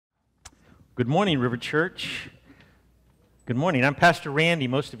Good morning, River Church. Good morning. I'm Pastor Randy.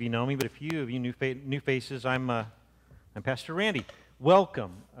 Most of you know me, but a few of you new faces, I'm Pastor Randy.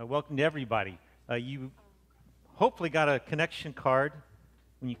 Welcome. Welcome to everybody. You hopefully got a connection card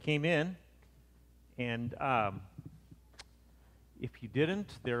when you came in, and if you didn't,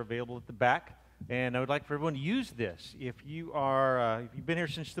 they're available at the back. And I would like for everyone to use this. If you've been here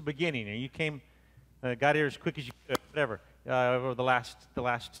since the beginning, and you got here as quick as you could, whatever. Over the last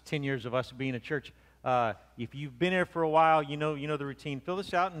 10 years of us being a church. If you've been here for a while, you know the routine. Fill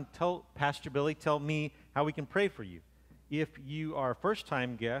this out and tell Pastor Billy, tell me how we can pray for you. If you are a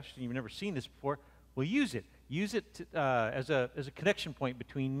first-time guest and you've never seen this before, well, use it. Use it as a connection point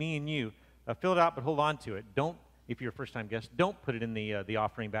between me and you. Fill it out, but hold on to it. Don't, if you're a first-time guest, don't put it in the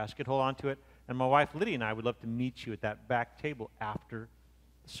offering basket. Hold on to it. And my wife Lydia and I would love to meet you at that back table after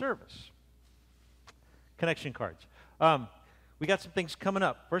the service. Connection cards. We got some things coming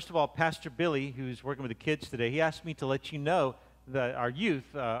up. First of all, Pastor Billy, who's working with the kids today, he asked me to let you know that our youth,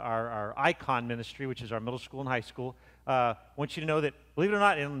 our Icon ministry, which is our middle school and high school, wants you to know that, believe it or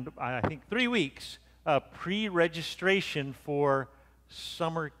not, in I think 3 weeks, pre-registration for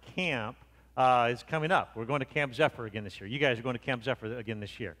summer camp is coming up. We're going to Camp Zephyr again this year. You guys are going to Camp Zephyr again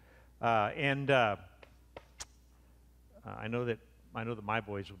this year. I know that my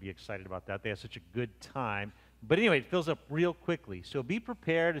boys will be excited about that. They have such a good time. But anyway, it fills up real quickly. So be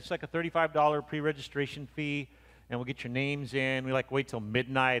prepared. It's like a $35 pre-registration fee, and we'll get your names in. We wait till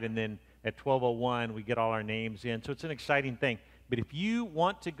midnight, and then at 12:01 we get all our names in. So it's an exciting thing. But if you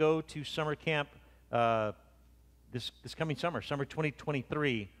want to go to summer camp this coming summer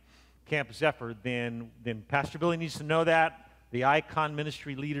 2023, Camp Zephyr, then Pastor Billy needs to know that. The Icon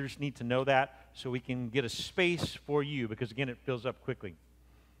ministry leaders need to know that, so we can get a space for you, because again, it fills up quickly.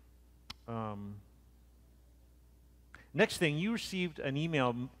 Next thing, you received an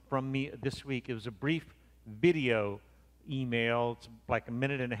email from me this week. It was a brief video email. It's like a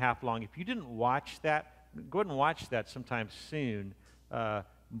minute and a half long. If you didn't watch that, go ahead and watch that sometime soon.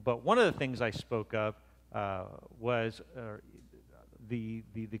 But one of the things I spoke of was the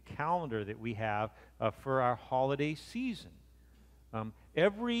calendar that we have for our holiday season.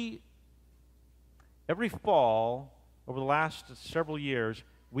 Every fall, over the last several years,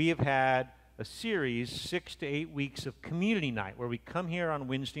 we have had a series, 6 to 8 weeks of community night, where we come here on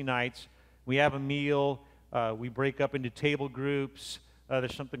Wednesday nights, we have a meal, we break up into table groups,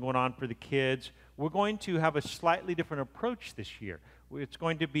 there's something going on for the kids. We're going to have a slightly different approach this year. It's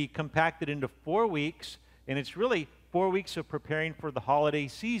going to be compacted into 4 weeks, and it's really 4 weeks of preparing for the holiday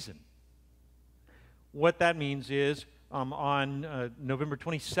season. What that means is on November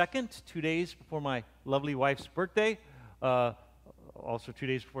 22nd, 2 days before my lovely wife's birthday, also 2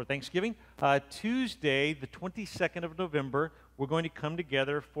 days before Thanksgiving, Tuesday, the 22nd of November, we're going to come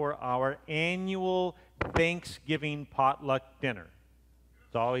together for our annual Thanksgiving potluck dinner.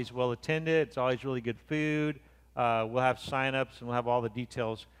 It's always well attended. It's always really good food. We'll have sign-ups, and we'll have all the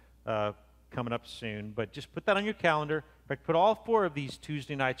details coming up soon. But just put that on your calendar. In fact, put all 4 of these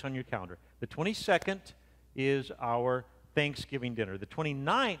Tuesday nights on your calendar. The 22nd is our Thanksgiving dinner. The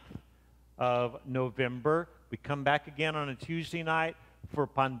 29th of November, we come back again on a Tuesday night for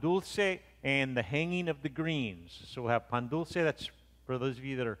pan dulce and the hanging of the greens. So we'll have pan dulce. That's, for those of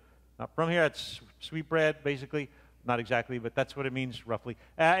you that are not from here, that's sweet bread, basically. Not exactly, but that's what it means roughly.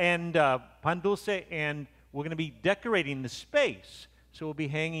 And pan dulce, and we're going to be decorating the space. So we'll be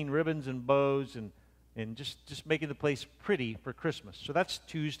hanging ribbons and bows and just making the place pretty for Christmas. So that's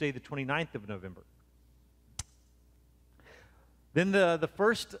Tuesday, the 29th of November. Then the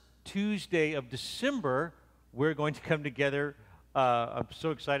first Tuesday of December, we're going to come together. I'm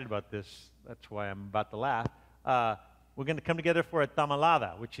so excited about this. That's why I'm about to laugh. We're going to come together for a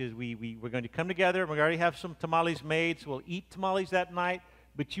tamalada, which is we're going to come together. We already have some tamales made, so we'll eat tamales that night.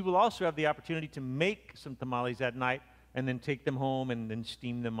 But you will also have the opportunity to make some tamales that night and then take them home and then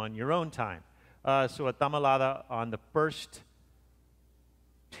steam them on your own time. So a tamalada on the first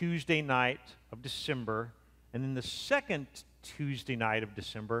Tuesday night of December, and then the second Tuesday night of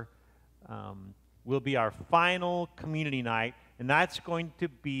December will be our final community night, and that's going to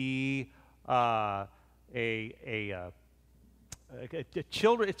be It's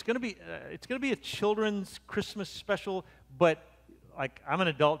going to be a children's Christmas special, but like I'm an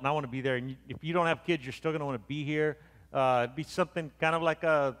adult and I want to be there. And if you don't have kids, you're still going to want to be here. It'd be something kind of like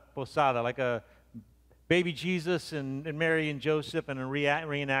a posada, like a baby Jesus and Mary and Joseph, and a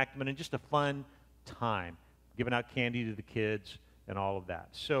reenactment, and just a fun time, giving out candy to the kids and all of that.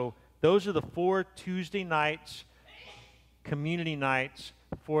 So those are the 4 Tuesday nights, community nights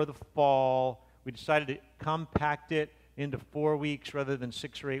for the fall. We decided to compact it into 4 weeks rather than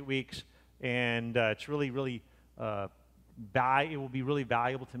 6 or 8 weeks, And it's really, really, it will be really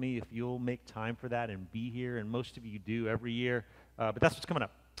valuable to me if you'll make time for that and be here. And most of you do every year. But that's what's coming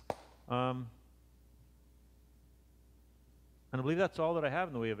up. And I believe that's all that I have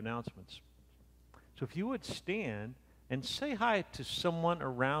in the way of announcements. So if you would stand and say hi to someone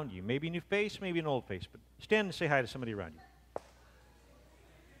around you, maybe a new face, maybe an old face, but stand and say hi to somebody around you.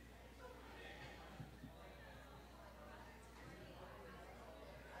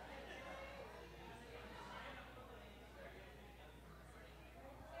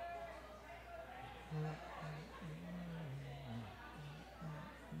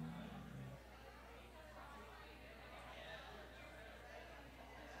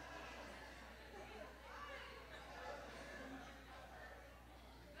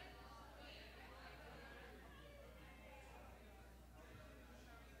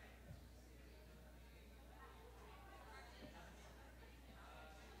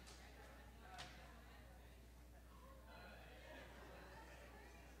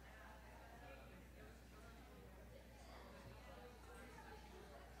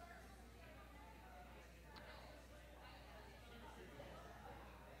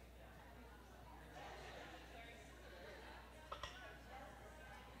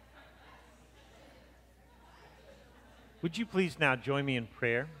 Would you please now join me in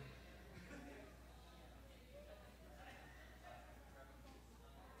prayer?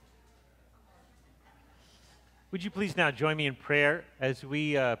 Would you please now join me in prayer as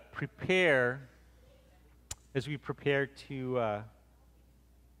we prepare to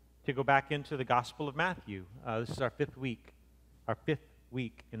go back into the Gospel of Matthew. This is our fifth week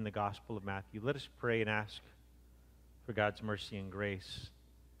in the Gospel of Matthew. Let us pray and ask for God's mercy and grace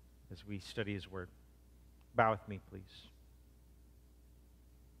as we study His Word. Bow with me, please.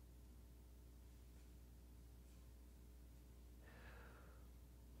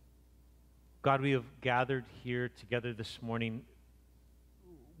 God, we have gathered here together this morning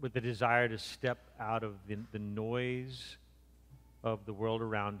with the desire to step out of the noise of the world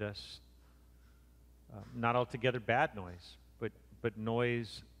around us. Not altogether bad noise, but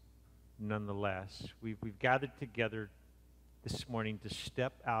noise nonetheless. We've gathered together this morning to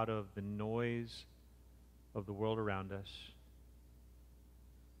step out of the noise of the world around us,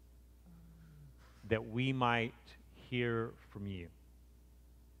 that we might hear from you.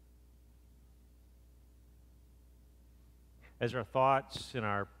 As our thoughts and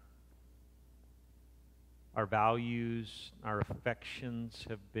our values, our affections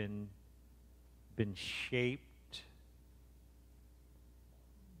have been shaped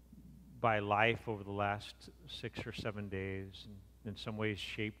by life over the last 6 or 7 days, and in some ways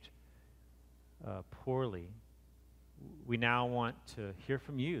shaped poorly, we now want to hear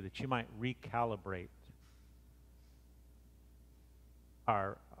from you, that you might recalibrate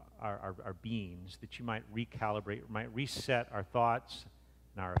our beings, that you might recalibrate, might reset our thoughts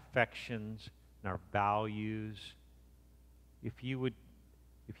and our affections and our values. If you would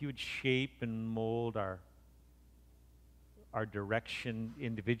shape and mold our directions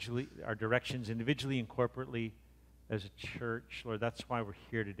individually and corporately as a church, Lord, that's why we're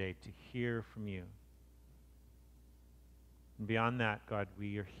here today, to hear from you. And beyond that, God,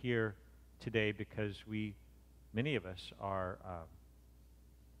 we are here today because many of us are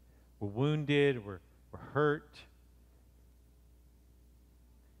we're wounded, we're hurt.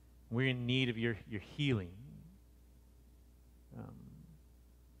 We're in need of your healing.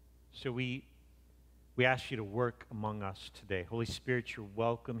 So we ask you to work among us today. Holy Spirit, you're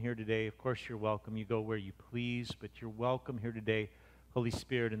welcome here today. Of course you're welcome. You go where you please, but you're welcome here today, Holy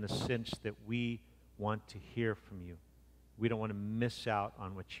Spirit, in the sense that we want to hear from you. We don't want to miss out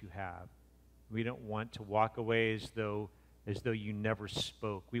on what you have. We don't want to walk away as though you never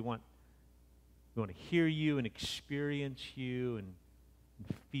spoke. We want to hear you and experience you and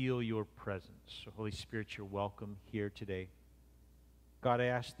feel your presence. So Holy Spirit, you're welcome here today. God, I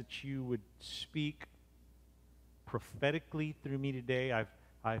ask that you would speak prophetically through me today.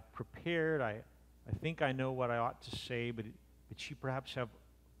 I've prepared. I think I know what I ought to say, but you perhaps have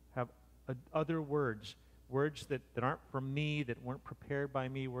other words that aren't from me, that weren't prepared by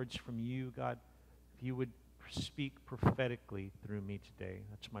me, words from you, God. If you would speak prophetically through me today,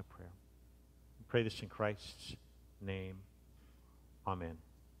 that's my prayer. I pray this in Christ's name. Amen.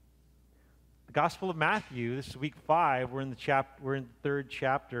 The Gospel of Matthew, this is week 5. We're in the third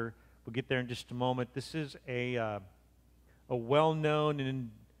chapter. We'll get there in just a moment. This is a well-known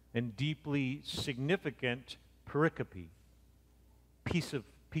and deeply significant pericope, piece of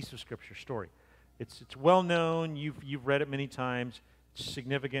scripture story. It's well known. You've read it many times. It's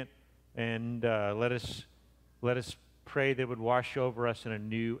significant, and let us pray that it would wash over us in a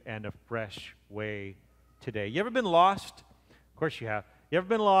new and a fresh way today. You ever been lost? Of course you have. You ever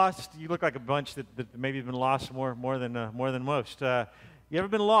been lost? You look like a bunch that maybe have been lost more than most. You ever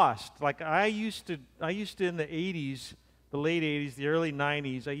been lost? Like I used to in the 80s, the late 80s, the early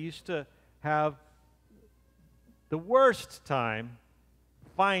 90s, I used to have the worst time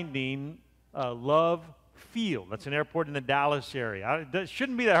finding Love Field. That's an airport in the Dallas area. It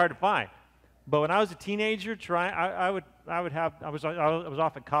shouldn't be that hard to find. But when I was a teenager, I was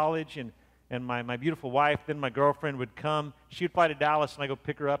off at college, and my beautiful wife, then my girlfriend would come. She'd fly to Dallas, and I'd go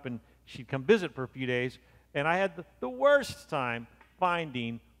pick her up, and she'd come visit for a few days. And I had the worst time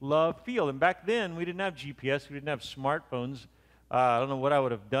finding Love Field. And back then, we didn't have GPS. We didn't have smartphones. I don't know what I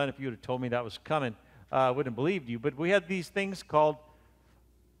would have done if you would have told me that was coming. I wouldn't have believed you. But we had these things called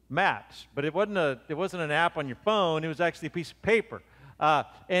maps. But it wasn't an app on your phone. It was actually a piece of paper.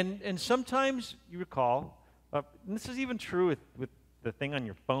 And sometimes you recall, and this is even true with the thing on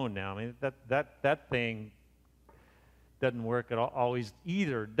your phone now. I mean, that thing doesn't work at all, always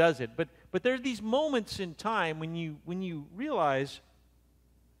either, does it? But there are these moments in time when you realize,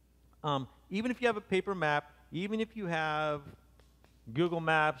 even if you have a paper map, even if you have Google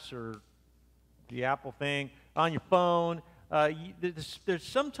Maps or the Apple thing on your phone, there's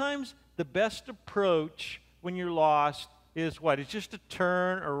sometimes the best approach when you're lost is what? It's just to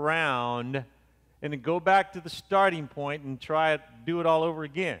turn around and to go back to the starting point and do it all over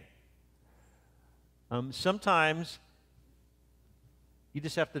again. Sometimes you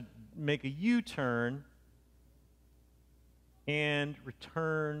just have to make a U-turn and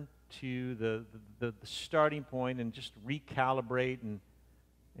return to the starting point and just recalibrate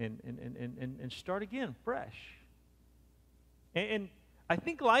and start again fresh. And I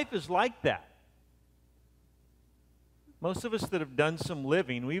think life is like that. Most of us that have done some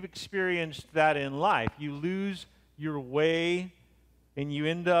living, we've experienced that in life. You lose your way and you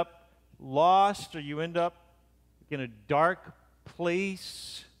end up lost, or you end up in a dark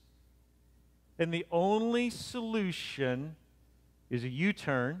place. And the only solution is a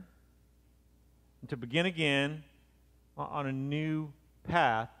U-turn and to begin again on a new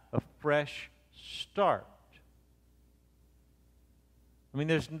path, a fresh start. I mean,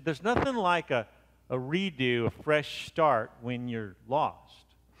 there's nothing like a redo, a fresh start when you're lost.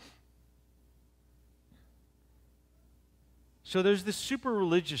 So there's this super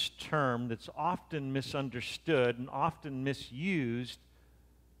religious term that's often misunderstood and often misused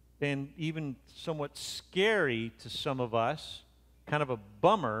and even somewhat scary to some of us, kind of a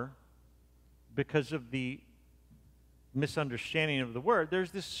bummer because of the misunderstanding of the word.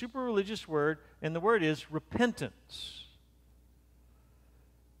 There's this super religious word, and the word is repentance.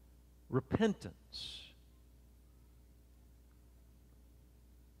 Repentance.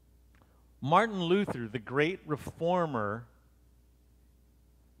 Martin Luther, the great reformer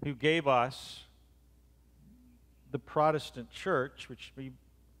who gave us the Protestant church, which,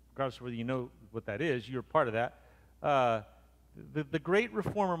 regardless of whether you know what that is, you're part of that. The great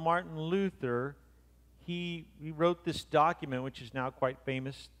reformer Martin Luther, he wrote this document, which is now quite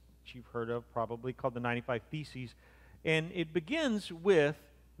famous, which you've heard of probably, called the 95 Theses. And it begins with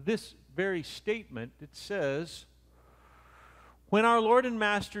this very statement. It says, when our Lord and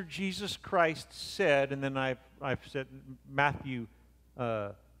Master Jesus Christ said, and then I've said Matthew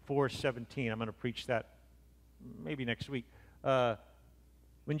 4:17. I'm going to preach that maybe next week.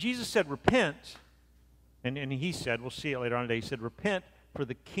 When Jesus said, repent, and he said, we'll see it later on today, he said, repent, for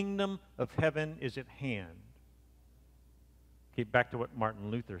the kingdom of heaven is at hand. Okay, back to what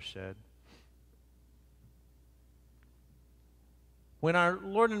Martin Luther said. When our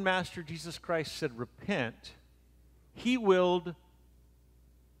Lord and Master Jesus Christ said, repent, he willed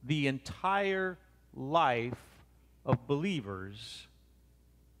the entire life of believers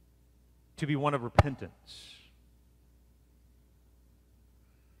to be one of repentance.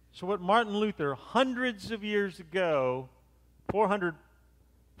 So what Martin Luther, hundreds of years ago, 400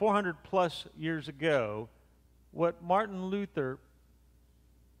 plus years ago, what Martin Luther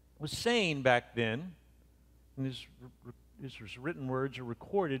was saying back then, and his written words are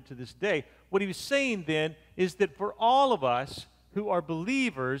recorded to this day, what he was saying then is that for all of us who are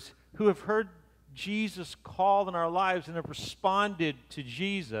believers, who have heard Jesus call in our lives and have responded to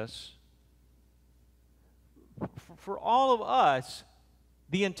Jesus, for all of us,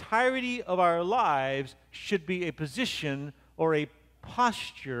 the entirety of our lives should be a position or a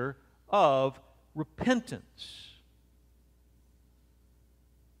posture of repentance.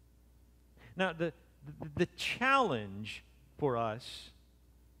 Now, the challenge for us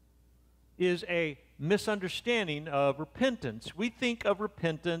is a misunderstanding of repentance. We think of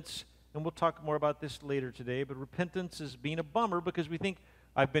repentance and we'll talk more about this later today, but repentance is being a bummer because we think,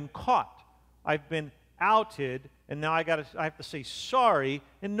 I've been caught, I've been outed, and now I have to say sorry,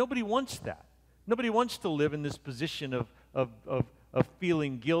 and nobody wants that. Nobody wants to live in this position of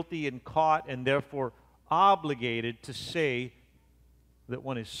feeling guilty and caught and therefore obligated to say that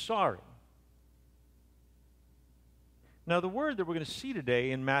one is sorry. Now, the word that we're going to see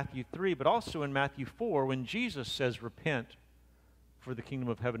today in Matthew 3, but also in Matthew 4, when Jesus says, repent, for the kingdom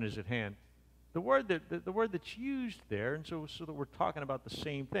of heaven is at hand, the word that's used there, and so that we're talking about the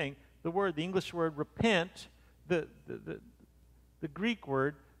same thing, the English word repent, the Greek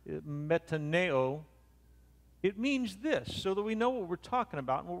word metaneo, it means this, so that we know what we're talking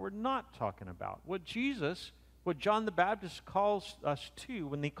about and what we're not talking about. What John the Baptist calls us to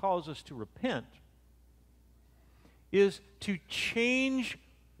when he calls us to repent is to change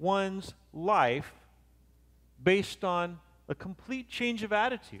one's life based on a complete change of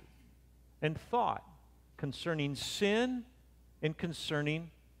attitude and thought concerning sin and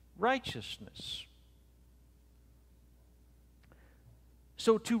concerning righteousness.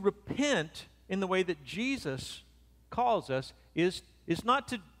 So to repent in the way that Jesus calls us is not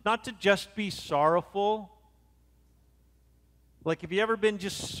to just be sorrowful. Like, have you ever been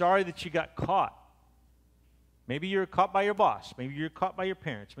just sorry that you got caught? Maybe you're caught by your boss. Maybe you're caught by your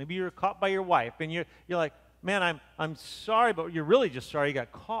parents. Maybe you're caught by your wife. And you're like, man, I'm sorry, but you're really just sorry you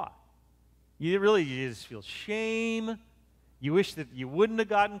got caught. You just feel shame. You wish that you wouldn't have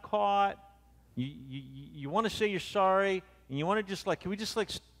gotten caught. You want to say you're sorry, and you want to just can we just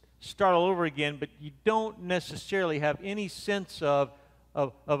start all over again, but you don't necessarily have any sense of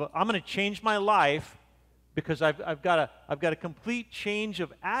I'm going to change my life because I've got a complete change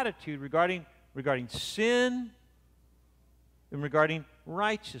of attitude regarding sin and regarding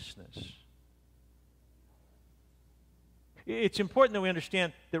righteousness. It's important that we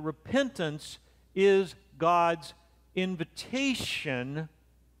understand that repentance is God's invitation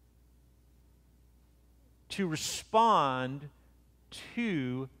to respond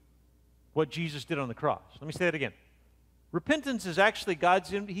to what Jesus did on the cross. Let me say that again. Repentance is actually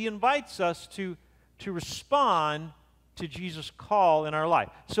He invites us to respond to Jesus' call in our life.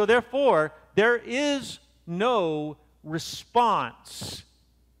 So therefore, there is no response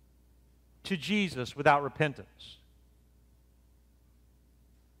to Jesus without repentance.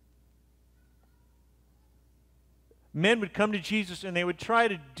 Men would come to Jesus and they would try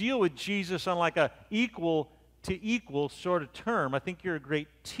to deal with Jesus on like a equal to equal sort of term. I think you're a great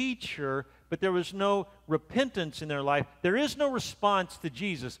teacher, but there was no repentance in their life. There is no response to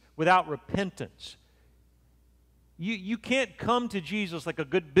Jesus without repentance. You can't come to Jesus like a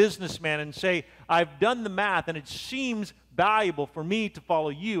good businessman and say, I've done the math and it seems valuable for me to follow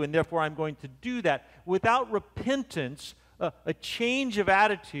you, and therefore I'm going to do that. Without repentance, a change of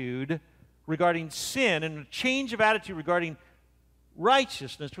attitude regarding sin and a change of attitude regarding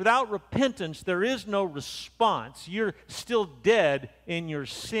righteousness, without repentance, there is no response. You're still dead in your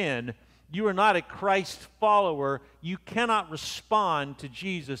sin. You are not a Christ follower. You cannot respond to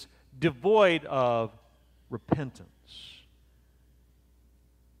Jesus devoid of repentance.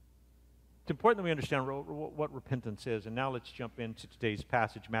 It's important that we understand what repentance is. And now let's jump into today's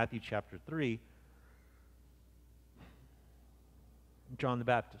passage, Matthew chapter 3. John the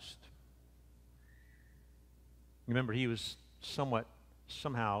Baptist. Remember, he was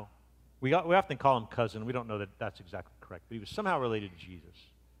somehow, we often call him cousin. We don't know that that's exactly correct, but he was somehow related to Jesus.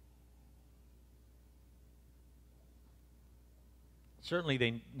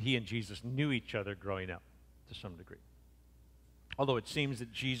 Certainly he and Jesus knew each other growing up to some degree. Although it seems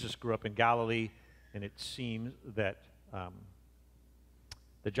that Jesus grew up in Galilee, and it seems that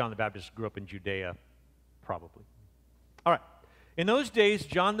John the Baptist grew up in Judea, probably. All right. In those days,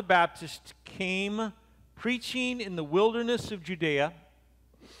 John the Baptist came preaching in the wilderness of Judea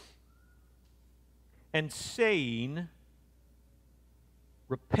and saying,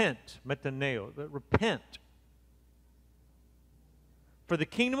 repent, metaneo, repent, for the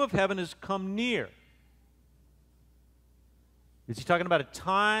kingdom of heaven has come near. Is he talking about a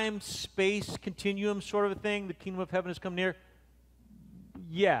time, space, continuum sort of a thing? The kingdom of heaven has come near?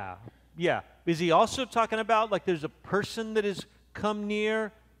 Yeah. Is he also talking about like there's a person that has come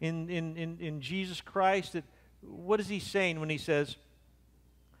near in Jesus Christ? What is he saying when he says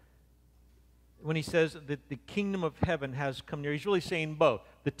that the kingdom of heaven has come near? He's really saying both.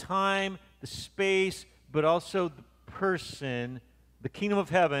 The time, the space, but also the person. The kingdom of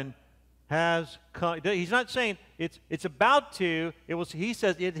heaven has come. He's not saying it's about to. He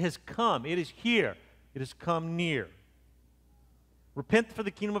says it has come. It is here. It has come near. Repent, for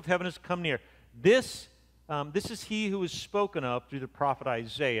the kingdom of heaven has come near. This is he who was spoken of through the prophet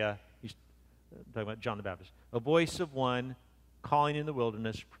Isaiah. He's talking about John the Baptist, a voice of one calling in the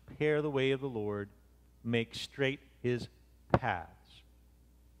wilderness, prepare the way of the Lord, make straight his paths.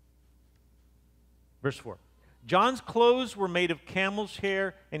 Verse 4. John's clothes were made of camel's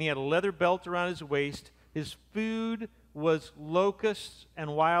hair, and he had a leather belt around his waist. His food was locusts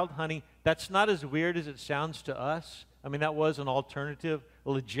and wild honey. That's not as weird as it sounds to us. I mean, that was an alternative,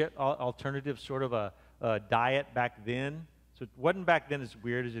 a legit alternative sort of a diet back then. So it wasn't back then as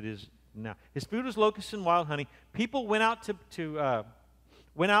weird as it is now. His food was locusts and wild honey. People went out to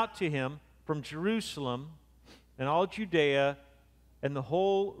him from Jerusalem and all Judea and the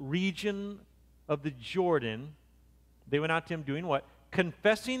whole region of the Jordan. They went out to him doing what?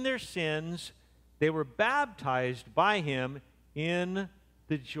 Confessing their sins. They were baptized by him in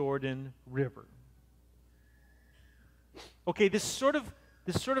the Jordan River. Okay, this sort of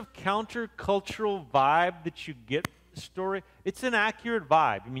countercultural vibe that you get from the story, it's an accurate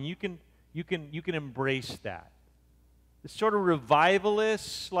vibe. I mean, you can embrace that. It's sort of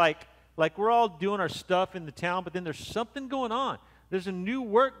revivalist, like we're all doing our stuff in the town, but then there's something going on. There's a new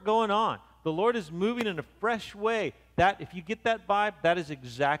work going on. The Lord is moving in a fresh way. That, if you get that vibe, that is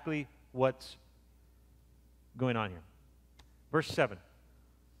exactly what's going on here. Verse 7.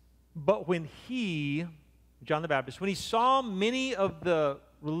 But when he, John the Baptist, when he saw many of the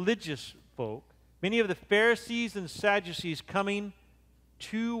religious folk, many of the Pharisees and Sadducees coming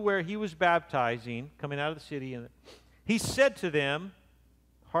to where he was baptizing, coming out of the city, and he said to them,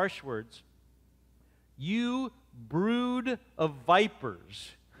 harsh words, "You brood of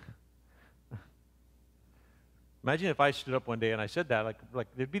vipers." Imagine if I stood up one day and I said that, like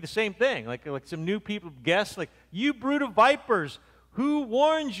it'd be the same thing, like some new people, guests, like, "You brood of vipers, who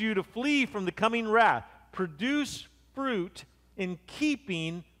warns you to flee from the coming wrath? Produce fruit in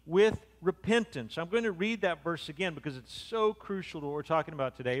keeping with repentance." I'm going to read that verse again because it's so crucial to what we're talking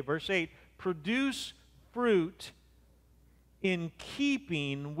about today. Verse 8, produce fruit in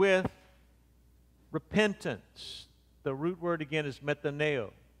keeping with repentance. The root word again is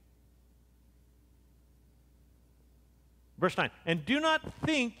methaneo. Verse 9, and do not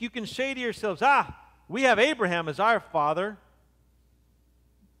think you can say to yourselves, we have Abraham as our father.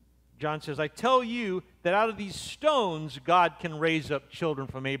 John says, I tell you that out of these stones God can raise up children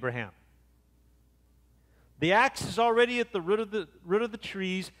from Abraham. The axe is already at the root of the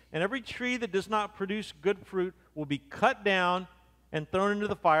trees, and every tree that does not produce good fruit will be cut down and thrown into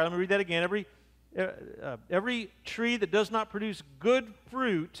the fire. Let me read that again. Every tree that does not produce good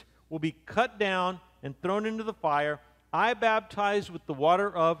fruit will be cut down and thrown into the fire. I baptize with the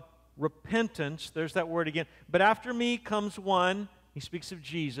water of repentance. There's that word again. But after me comes one, he speaks of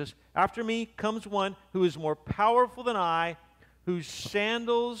Jesus. After me comes one who is more powerful than I, whose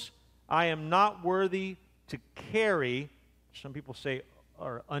sandals I am not worthy to carry. Some people say,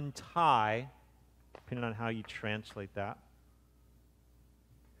 or untie, depending on how you translate that.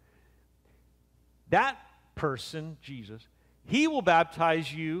 That person, Jesus, he will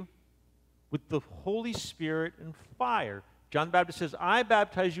baptize you with the Holy Spirit and fire. John the Baptist says, I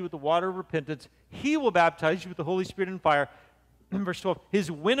baptize you with the water of repentance. He will baptize you with the Holy Spirit and fire. Verse 12,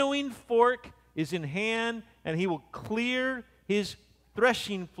 his winnowing fork is in hand, and he will clear his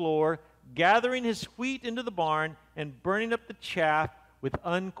threshing floor, gathering his wheat into the barn and burning up the chaff with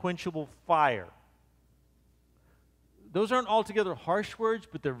unquenchable fire. Those aren't altogether harsh words,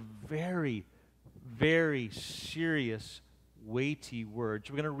 but they're very, very serious, weighty words.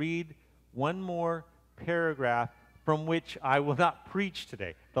 We're going to read one more paragraph from which I will not preach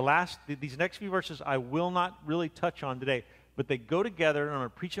today. These next few verses I will not really touch on today, but they go together, and I'm going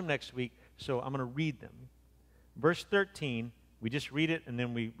to preach them next week, so I'm going to read them. Verse 13, we just read it, and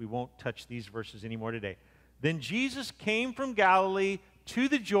then we won't touch these verses anymore today. Then Jesus came from Galilee to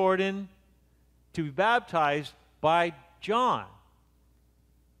the Jordan to be baptized by John.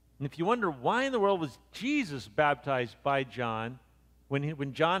 And if you wonder why in the world was Jesus baptized by John,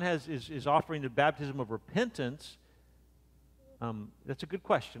 when John is offering the baptism of repentance, that's a good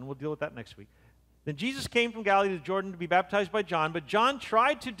question. We'll deal with that next week. Then Jesus came from Galilee to Jordan to be baptized by John, but John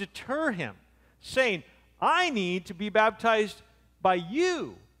tried to deter him, saying, I need to be baptized by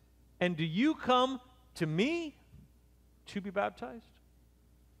you, and do you come to me to be baptized?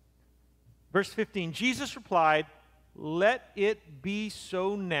 Verse 15, Jesus replied, let it be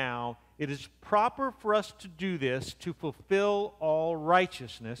so now. It is proper for us to do this to fulfill all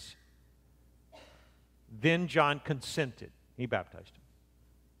righteousness. Then John consented. He baptized him.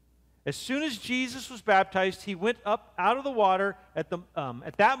 As soon as Jesus was baptized, he went up out of the water. At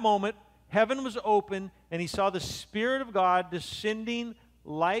that moment, heaven was open, and he saw the Spirit of God descending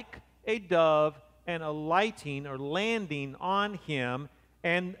like a dove and alighting or landing on him.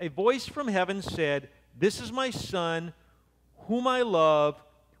 And a voice from heaven said, "This is my Son, whom I love.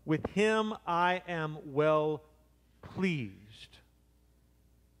 With him I am well pleased."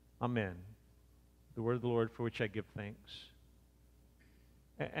 Amen. The word of the Lord for which I give thanks.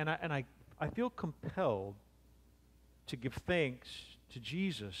 And I feel compelled to give thanks to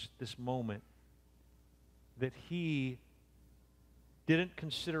Jesus this moment that he didn't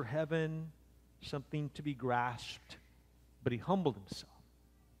consider heaven something to be grasped, but he humbled himself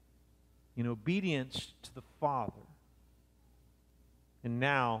in obedience to the Father. And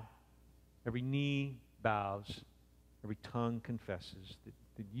now every knee bows, every tongue confesses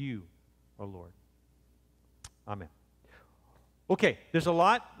that you are Lord. Amen. Okay, there's a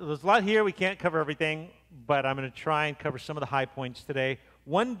lot here. We can't cover everything, but I'm going to try and cover some of the high points today.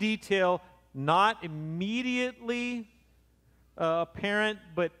 One detail not immediately apparent,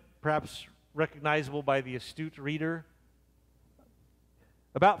 but perhaps recognizable by the astute reader.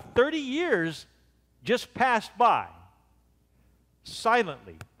 About 30 years just passed by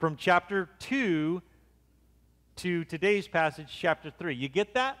silently from chapter 2 to today's passage, chapter 3. You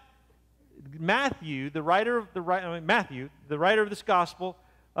get that? Matthew, the writer of this gospel,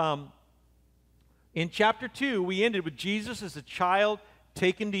 in chapter 2, we ended with Jesus as a child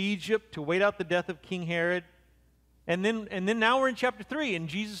taken to Egypt to wait out the death of King Herod. And then now we're in chapter 3, and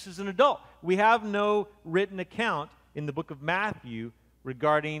Jesus is an adult. We have no written account in the book of Matthew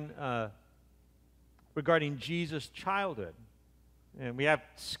regarding Jesus' childhood. And we have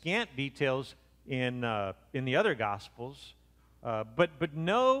scant details in the other Gospels, but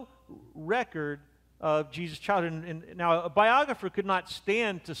no record of Jesus' childhood. And now, a biographer could not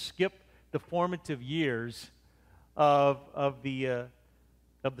stand to skip the formative years of the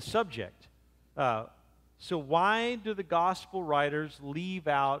subject. So why do the Gospel writers leave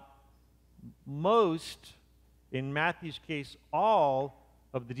out most, in Matthew's case, all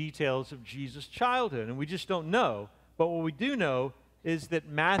of the details of Jesus' childhood? And we just don't know. But what we do know is that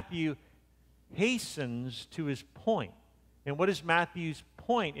Matthew hastens to his point. And what is Matthew's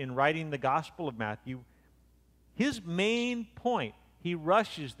point in writing the Gospel of Matthew? His main point, he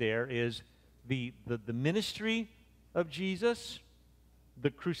rushes there, is the ministry of Jesus, the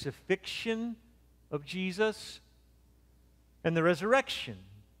crucifixion of Jesus, and the resurrection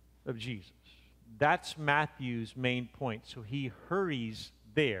of Jesus. That's Matthew's main point. So he hurries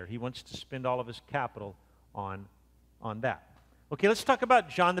there. He wants to spend all of his capital on that. Okay, let's talk about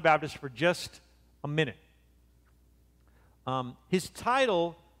John the Baptist for just a minute. His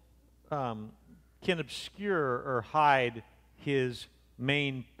title can obscure or hide his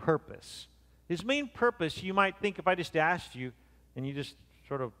main purpose. His main purpose, you might think, if I just asked you, and you just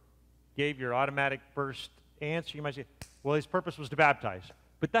sort of gave your automatic first answer, you might say, well, his purpose was to baptize.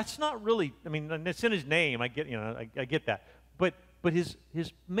 But that's not really, I mean, it's in his name, I get that. But his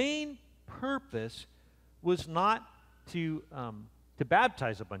main purpose was not to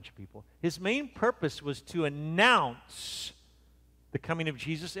baptize a bunch of people. His main purpose was to announce the coming of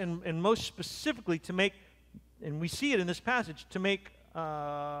Jesus, and most specifically to make, and we see it in this passage, to make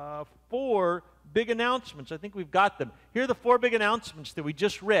 4 big announcements. I think we've got them. Here are the 4 big announcements that we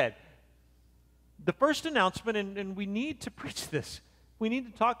just read. The first announcement, and we need to preach this, we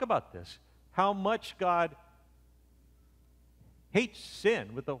need to talk about this, how much God hates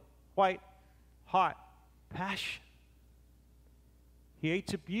sin with a white, hot passion. He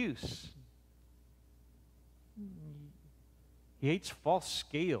hates abuse. He hates false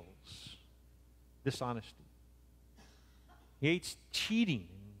scales, dishonesty. He hates cheating.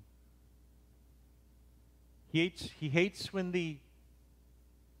 He hates when the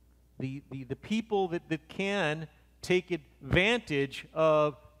people that can take advantage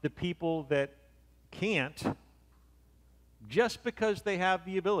of the people that can't, just because they have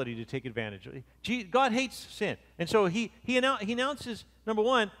the ability to take advantage of it. God hates sin. And so he announces, number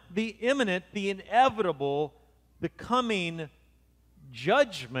 1, the imminent, the inevitable, the coming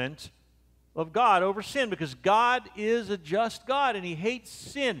judgment of God over sin, because God is a just God and he hates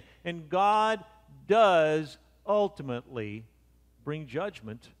sin, and God does ultimately bring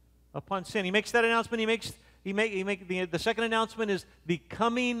judgment upon sin. He makes that announcement. The second announcement is the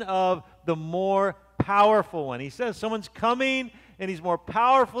coming of the more powerful one. He says someone's coming and he's more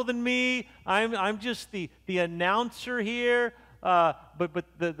powerful than me. I'm just the announcer here, but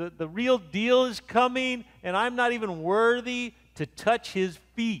the real deal is coming, and I'm not even worthy to touch his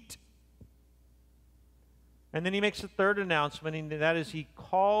feet. And then he makes a third announcement, and that is he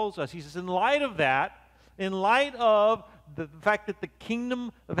calls us. He says, in light of that, in light of the fact that the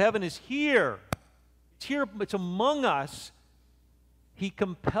kingdom of heaven is here, it's among us, he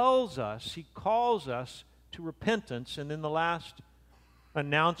compels us, he calls us to repentance. And then the last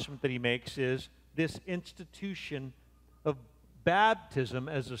announcement that he makes is this institution of baptism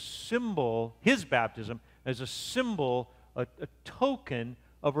as a symbol, his baptism as a symbol, a token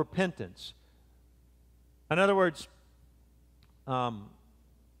of repentance. In other words,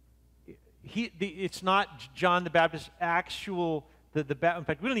 it's not John the Baptist's actual, in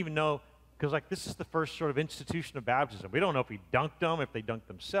fact, we don't even know, because like this is the first sort of institution of baptism. We don't know if he dunked them, if they dunked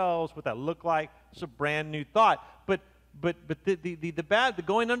themselves, what that looked like. It's a brand new thought. But the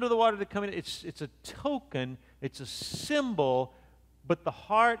going under the water, the coming, it's a token, it's a symbol, but the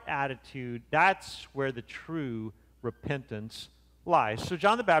heart attitude, that's where the true repentance lies. So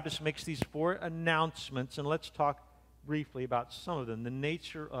John the Baptist makes these 4 announcements, and let's talk briefly about some of them. The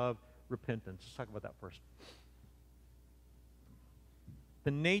nature of repentance. Let's talk about that first.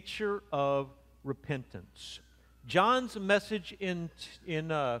 The nature of repentance. John's message in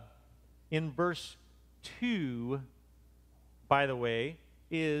verse 2, by the way,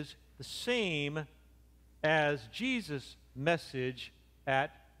 is the same as Jesus' message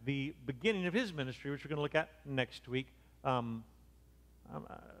at the beginning of his ministry, which we're going to look at next week.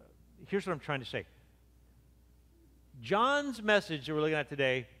 Here's what I'm trying to say. John's message that we're looking at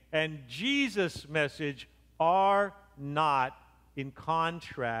today and Jesus' message are not in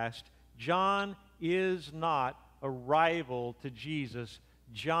contrast. John is not a rival to Jesus.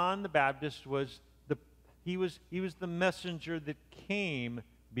 John the Baptist was the messenger that came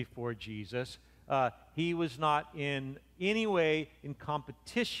before Jesus. He was not in any way in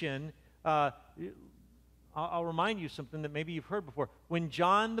competition. I'll remind you something that maybe you've heard before. When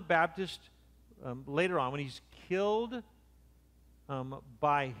John the Baptist, later on, when he's killed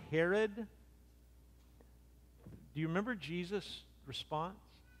by Herod, do you remember Jesus' response?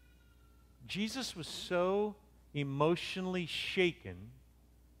 Jesus was so emotionally shaken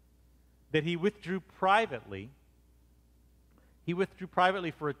that he withdrew privately. He withdrew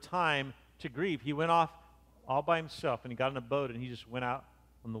privately for a time to grieve. He went off all by himself, and he got in a boat, and he just went out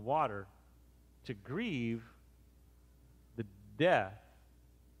on the water to grieve the death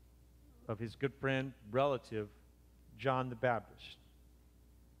of his good friend, relative, John the Baptist.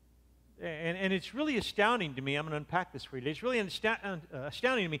 And it's really astounding to me. I'm going to unpack this for you today. It's really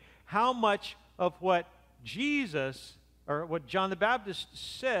astounding to me how much of what Jesus, or what John the Baptist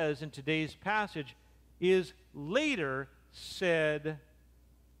says in today's passage, is later said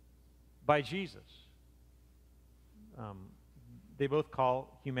by Jesus. They both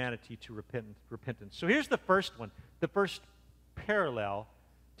call humanity to repentance. So here's the first one, the first parallel.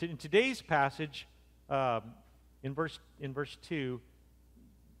 In today's passage, in verse 2,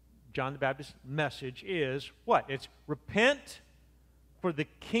 John the Baptist's message is what? It's repent, for the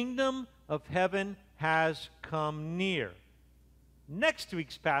kingdom of heaven has come near. Next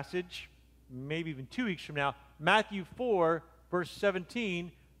week's passage, maybe even 2 weeks from now, Matthew 4, verse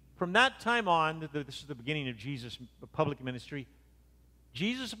 17, from that time on, this is the beginning of Jesus' public ministry,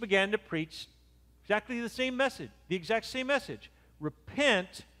 Jesus began to preach exactly the same message, the exact same message.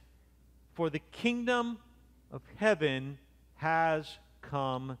 Repent, for the kingdom of heaven has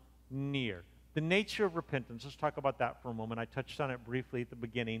come near. The nature of repentance, let's talk about that for a moment. I touched on it briefly at the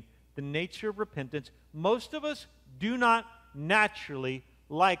beginning. The nature of repentance. Most of us do not naturally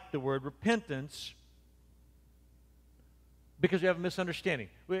like the word repentance because we have a misunderstanding.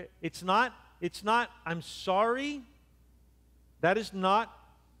 It's not, I'm sorry. That is not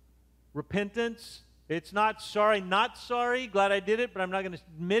repentance. It's not sorry, not sorry. Glad I did it, but I'm not going to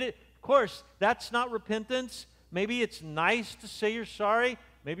admit it. Of course, that's not repentance. Maybe it's nice to say you're sorry.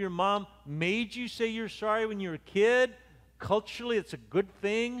 Maybe your mom made you say you're sorry when you were a kid. Culturally, it's a good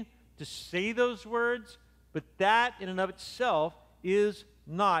thing to say those words. But that in and of itself is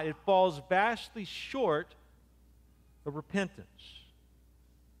not. It falls vastly short of repentance.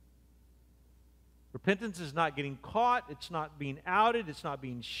 Repentance is not getting caught. It's not being outed. It's not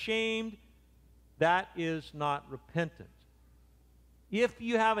being shamed. That is not repentance. If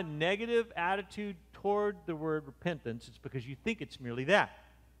you have a negative attitude toward the word repentance, it's because you think it's merely that.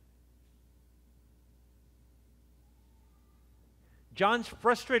 John's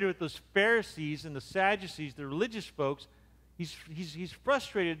frustrated with those Pharisees and the Sadducees, the religious folks. He's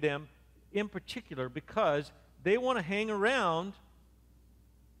frustrated them in particular because they want to hang around,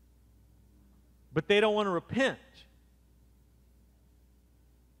 but they don't want to repent.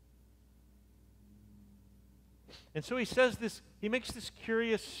 And so he says this, he makes this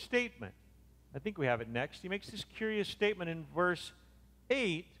curious statement. I think we have it next. He makes this curious statement in verse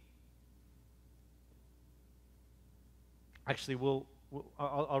 8. Actually,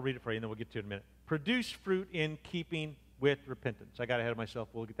 I'll read it for you, and then we'll get to it in a minute. Produce fruit in keeping with repentance. I got ahead of myself.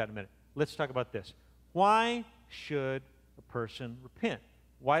 We'll get that in a minute. Let's talk about this. Why should a person repent.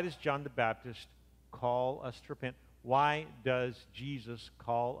 Why does John the Baptist call us to repent? Why does Jesus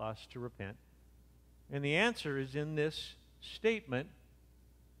call us to repent? And the answer is in this statement: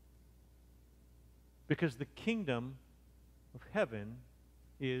 because the kingdom of heaven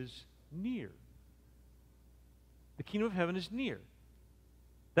is near. The kingdom of heaven is near.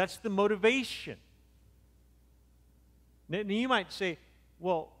 That's the motivation. Now you might say,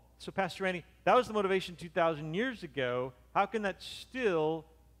 well, so Pastor Randy, that was the motivation 2,000 years ago. How can that still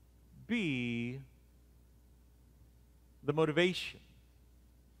be the motivation?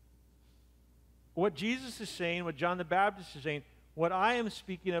 What Jesus is saying, what John the Baptist is saying, what I am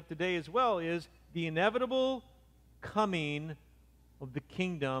speaking of today as well, is the inevitable coming of the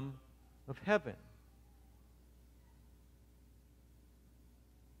kingdom of heaven.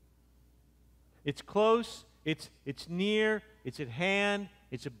 It's close, it's near, it's at hand,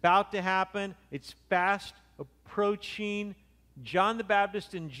 it's about to happen, it's fast approaching. John the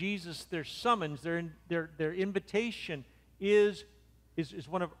Baptist and Jesus, their summons, their invitation is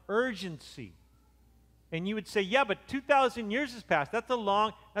one of urgency. And you would say, yeah, but 2,000 years has passed. That's a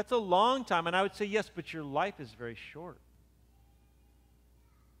long time. And I would say, yes, but your life is very short.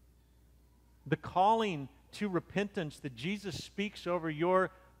 The calling to repentance that Jesus speaks over your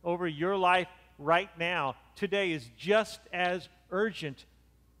life right now, today, is just as urgent.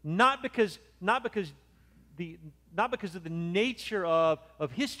 Not because of the nature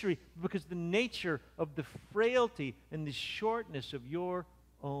of history, but because of the nature of the frailty and the shortness of your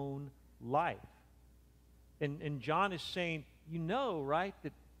own life. And John is saying, you know, right,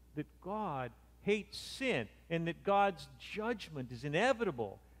 that God hates sin and that God's judgment is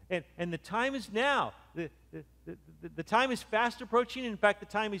inevitable. And the time is now. The time is fast approaching. In fact, the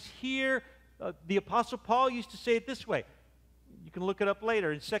time is here. The Apostle Paul used to say it this way. You can look it up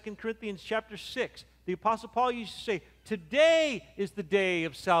later. In 2 Corinthians chapter 6, the Apostle Paul used to say, today is the day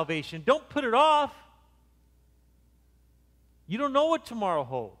of salvation. Don't put it off. You don't know what tomorrow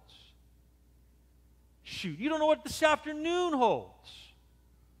holds. Shoot, you don't know what this afternoon holds.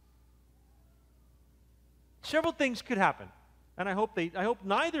 Several things could happen. And I hope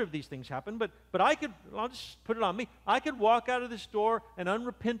neither of these things happen, but I'll just put it on me. I could walk out of this door an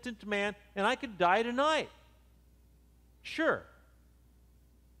unrepentant man, and I could die tonight. Sure.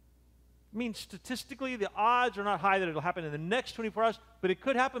 I mean, statistically, the odds are not high that it'll happen in the next 24 hours, but it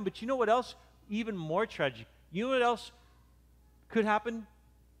could happen. But you know what else? Even more tragic. You know what else could happen?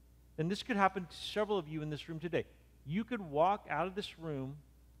 And this could happen to several of you in this room today. You could walk out of this room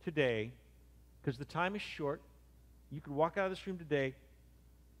today, because the time is short. You could walk out of this room today,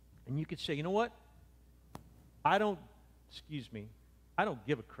 and you could say, you know what? I don't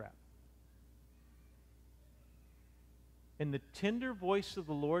give a crap. And the tender voice of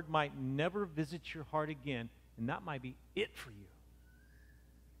the Lord might never visit your heart again, and that might be it for you.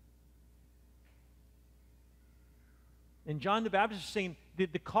 And John the Baptist is saying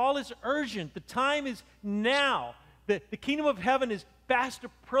that the call is urgent. The time is now. The kingdom of heaven is fast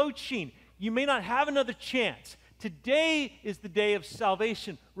approaching. You may not have another chance. Today is the day of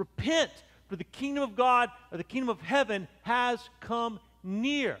salvation. Repent, for the kingdom of God, or the kingdom of heaven, has come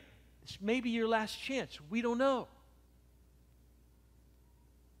near. This may be your last chance. We don't know.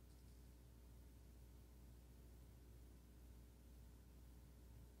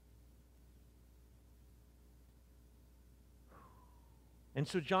 And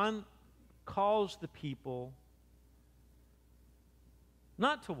so John calls the people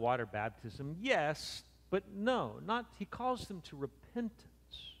not to water baptism, yes, but no, he calls them to repentance.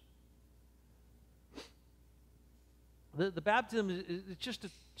 The baptism is just a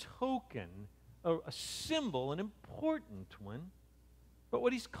token, a symbol, an important one. But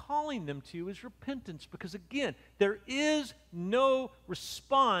what he's calling them to is repentance, because again, there is no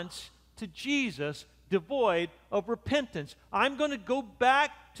response to Jesus devoid of repentance. I'm going to go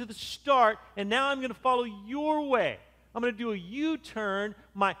back to the start, and now I'm going to follow your way. I'm going to do a U-turn.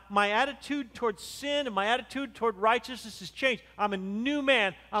 My attitude towards sin and my attitude toward righteousness has changed. I'm a new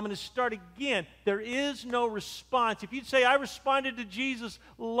man. I'm going to start again. There is no response. If you'd say, I responded to Jesus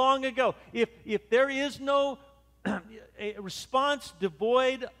long ago, if there is no a response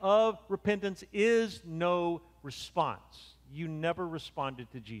devoid of repentance, is no response. You never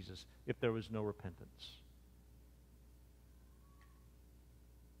responded to Jesus if there was no repentance.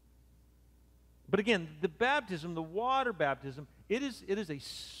 But again, the baptism, the water baptism, it is a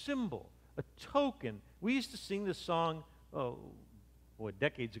symbol, a token. We used to sing this song,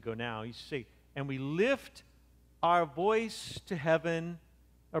 decades ago now. We used to say, and we lift our voice to heaven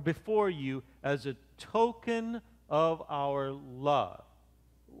or before you as a token of our love.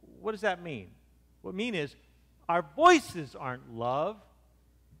 What does that mean? What it means is, Our voices aren't love.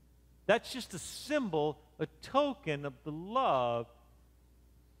 That's just a symbol, a token of the love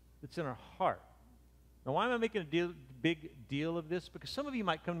that's in our heart. Now, why am I making a big deal of this? Because some of you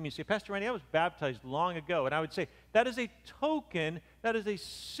might come to me and say, Pastor Randy, I was baptized long ago. And I would say, that is a token, that is a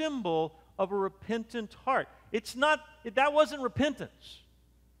symbol of a repentant heart. That wasn't repentance.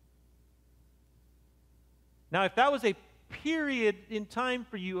 Now, if that was a period in time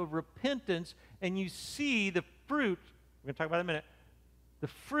for you of repentance, and you see the fruit, we're going to talk about it in a minute, the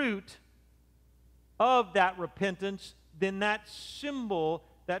fruit of that repentance, then that symbol,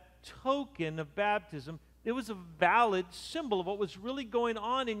 that token of baptism, it was a valid symbol of what was really going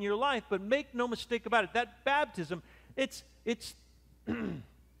on in your life. But make no mistake about it, that baptism, it's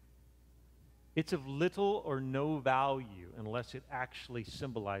it's of little or no value unless it actually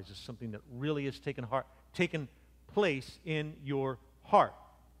symbolizes something that really has taken place in your heart.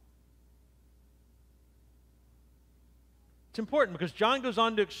 It's important because John goes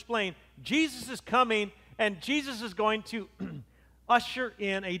on to explain Jesus is coming, and Jesus is going to usher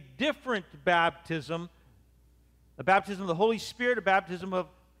in a different baptism, a baptism of the Holy Spirit, a baptism of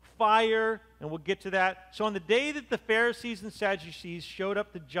fire, and we'll get to that. So on the day that the Pharisees and Sadducees showed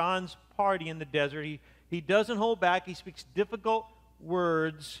up to John's party in the desert, he doesn't hold back. He speaks difficult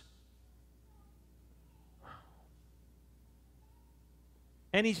words.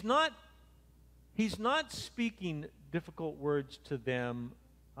 And he's not speaking difficult words to them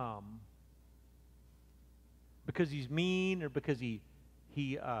because he's mean or because he's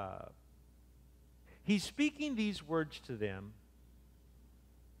speaking these words to them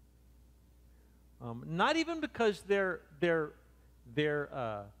not even because they're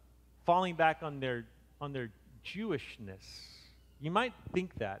falling back on their Jewishness. You might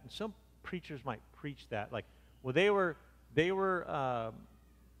think that, and some preachers might preach that, like, well, they were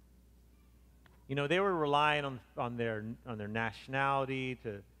relying on their nationality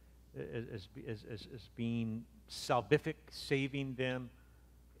as being salvific, saving them,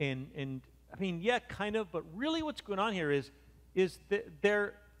 and I mean, yeah, kind of, but really, what's going on here is that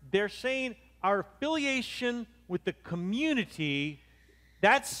they're saying our affiliation with the community,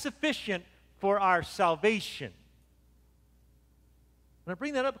 that's sufficient for our salvation. And I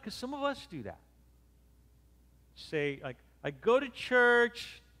bring that up because some of us do that. Say, like, I go to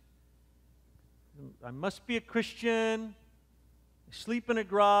church, I must be a Christian, I sleep in a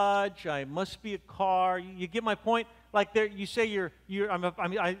garage, I must be a car. You get my point? Like, there, you say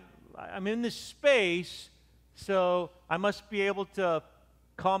I'm in this space, so I must be able to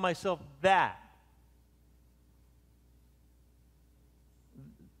call myself that.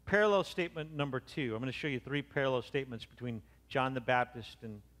 Parallel statement number 2. I'm going to show you 3 parallel statements between John the Baptist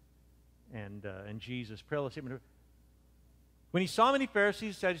and Jesus. Parallel statement. When he saw many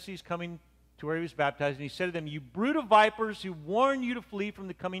Pharisees and Sadducees coming to where he was baptized, and he said to them, "You brood of vipers, who warn you to flee from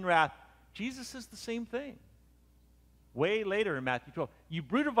the coming wrath." Jesus says the same thing. Way later in Matthew 12. "You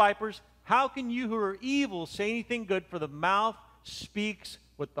brood of vipers, how can you who are evil say anything good? For the mouth speaks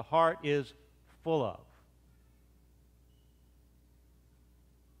what the heart is full of."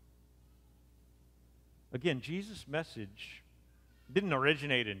 Again, Jesus' message didn't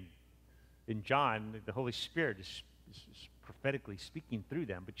originate in John. The Holy Spirit is prophetically speaking through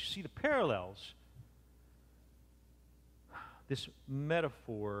them. But you see the parallels. This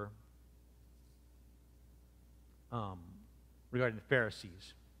metaphor regarding the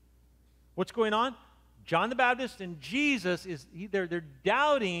Pharisees. What's going on? John the Baptist and Jesus, they're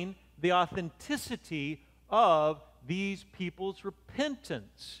doubting the authenticity of these people's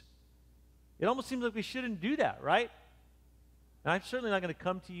repentance. It almost seems like we shouldn't do that, right? And I'm certainly not going to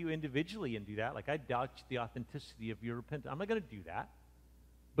come to you individually and do that. Like, I doubt the authenticity of your repentance. I'm not going to do that.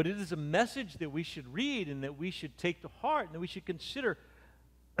 But it is a message that we should read and that we should take to heart and that we should consider.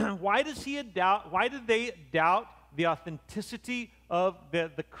 Why did they doubt the authenticity of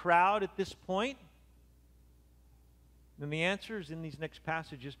the crowd at this point? And the answer is in these next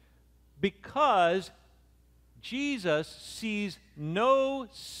passages. Because Jesus sees no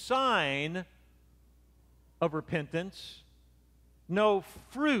sign of repentance, no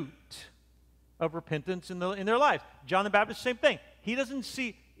fruit of repentance in their lives. John the Baptist, same thing. He doesn't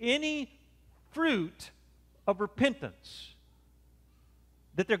see any fruit of repentance.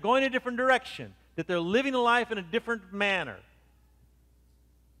 That they're going a different direction, that they're living a life in a different manner.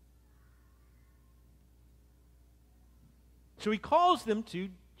 So he calls them to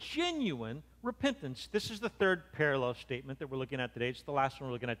genuine repentance. This is the third parallel statement that we're looking at today. It's the last one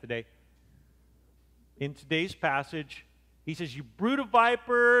we're looking at today. In today's passage, he says, "You brood of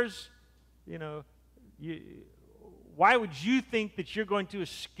vipers, why would you think that you're going to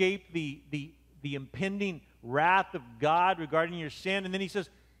escape the the impending wrath of God regarding your sin. And then he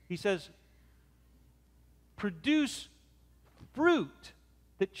says, produce fruit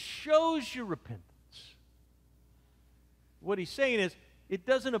that shows your repentance. What he's saying is, it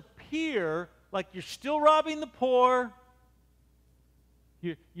doesn't appear like you're still robbing the poor.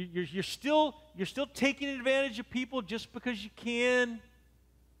 You're still taking advantage of people just because you can.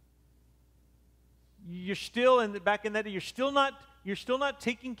 You're still, back in that day, you're still not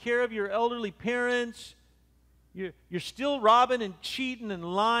taking care of your elderly parents. You're still robbing and cheating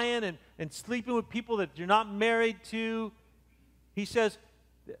and lying and sleeping with people that you're not married to. He says,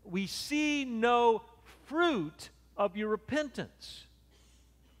 we see no fruit of your repentance.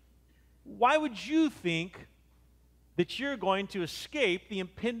 Why would you think that you're going to escape the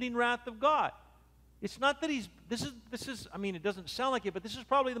impending wrath of God? It's not that this is, I mean, it doesn't sound like it, but this is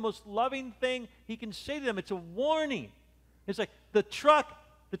probably the most loving thing he can say to them. It's a warning. It's like the truck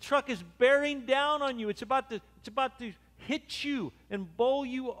is bearing down on you. It's about to hit you and bowl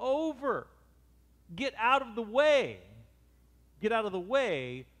you over. Get out of the way. Get out of the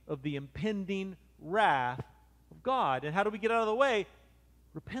way of the impending wrath of God. And how do we get out of the way?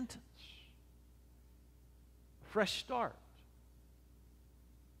 Repentance. A fresh start.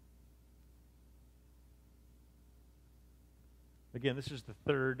 Again, this is the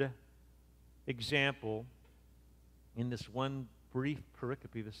third example in this one brief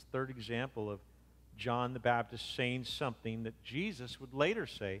pericope, this third example of John the Baptist saying something that Jesus would later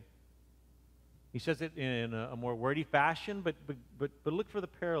say. He says it in a more wordy fashion, but look for the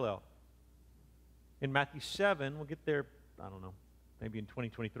parallel. In Matthew 7, we'll get there, I don't know, maybe in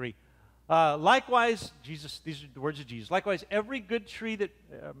 2023. Likewise, these are the words of Jesus. Likewise, every good tree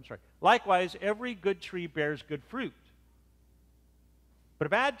bears good fruit. But a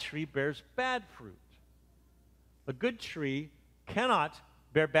bad tree bears bad fruit. A good tree cannot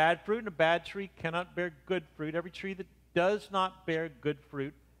bear bad fruit, and a bad tree cannot bear good fruit. Every tree that does not bear good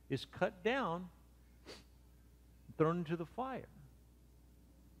fruit is cut down and thrown into the fire.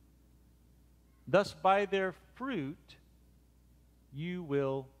 Thus, by their fruit, you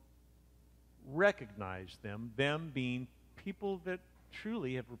will recognize them being people that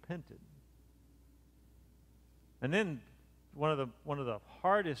truly have repented. And then one of the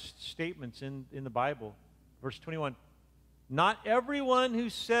hardest statements in the Bible, verse 21, not everyone who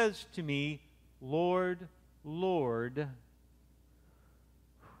says to me, Lord, Lord,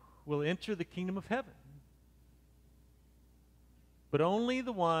 will enter the kingdom of heaven, but only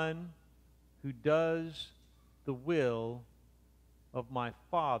the one who does the will of my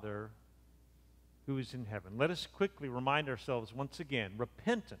Father who is in heaven. Let us quickly remind ourselves once again,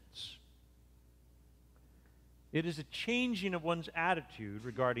 repentance. It is a changing of one's attitude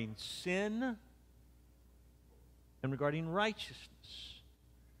regarding sin and regarding righteousness.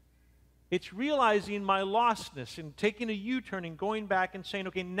 It's realizing my lostness and taking a U-turn and going back and saying,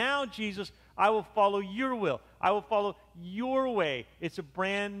 okay, now, Jesus, I will follow your will. I will follow your way. It's a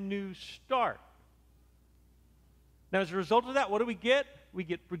brand new start. Now, as a result of that, what do we get? We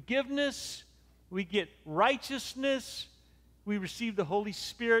get forgiveness. We get righteousness. We receive the Holy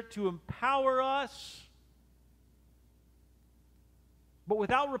Spirit to empower us. But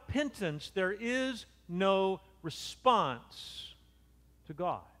without repentance, there is no response to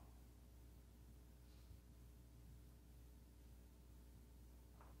God.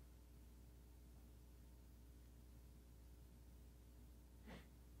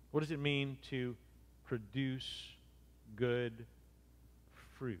 What does it mean to produce good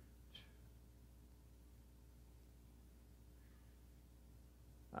fruit?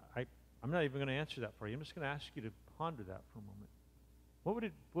 I'm not even going to answer that for you. I'm just going to ask you to ponder that for a moment.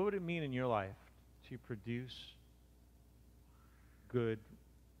 What would it mean in your life to produce good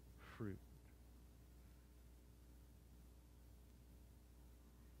fruit?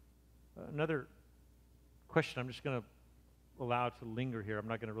 Another question I'm just going to allow to linger here. I'm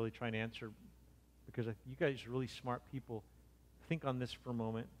not going to really try and answer because you guys are really smart people. Think on this for a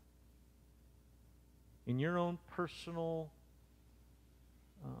moment. In your own personal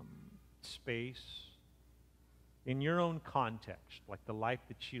space, in your own context, like the life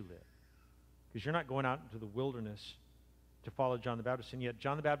that you live, because you're not going out into the wilderness to follow John the Baptist, and yet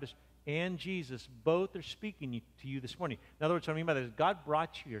John the Baptist and Jesus both are speaking to you this morning. In other words, what I mean by that is God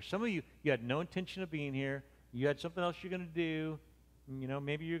brought you here. Some of you had no intention of being here. You had something else you're going to do. You know,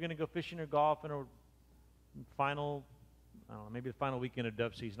 maybe you're going to go fishing or golfing or final, I don't know, maybe the final weekend of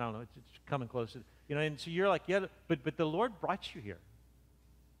dove season. I don't know. It's coming close. You know, and so you're like, yeah, but the Lord brought you here.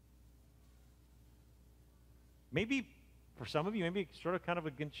 Maybe for some of you, maybe sort of kind of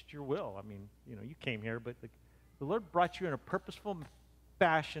against your will. I mean, you know, you came here, but the Lord brought you in a purposeful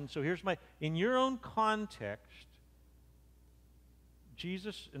fashion. So in your own context,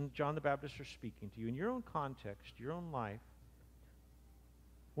 Jesus and John the Baptist are speaking to you. In your own context, your own life,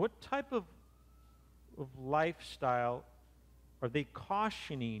 what type of lifestyle are they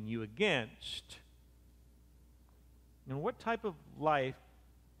cautioning you against? And what type of life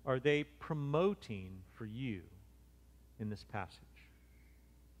are they promoting for you in this passage?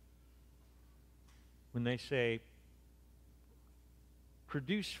 When they say,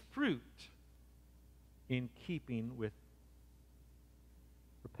 produce fruit in keeping with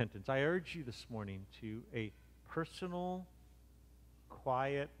repentance. I urge you this morning to a personal,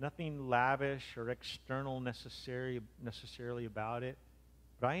 quiet, nothing lavish or external necessarily about it.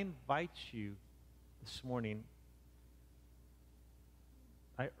 But I invite you this morning,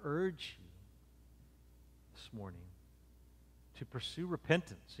 I urge you this morning to pursue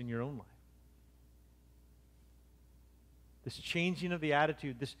repentance in your own life. This changing of the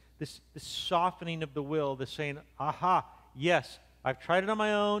attitude, this softening of the will, this saying, aha, yes, I've tried it on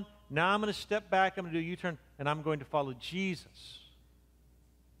my own. Now I'm going to step back, I'm going to do a U-turn, and I'm going to follow Jesus.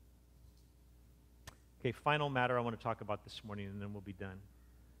 Okay, final matter I want to talk about this morning, and then we'll be done.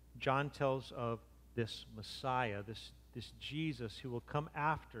 John tells of this Messiah, this Jesus who will come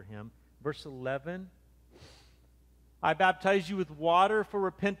after him. Verse 11, I baptize you with water for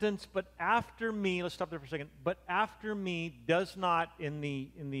repentance, but after me, let's stop there for a second, but after me does not, in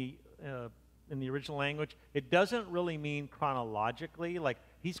the original language, it doesn't really mean chronologically, like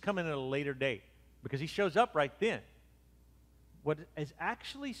he's coming at a later date, because he shows up right then. What is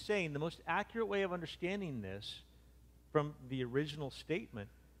actually saying, the most accurate way of understanding this from the original statement,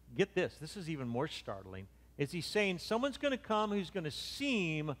 get this is even more startling, is he's saying someone's going to come who's going to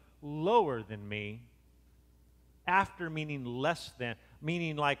seem lower than me, after meaning less than,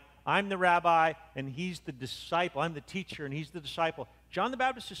 meaning like I'm the rabbi and he's the disciple, I'm the teacher and he's the disciple. John the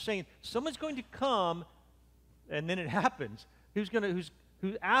Baptist is saying someone's going to come, and then it happens, who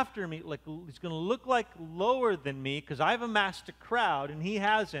after me, like he's going to look like lower than me because I've amassed a crowd and he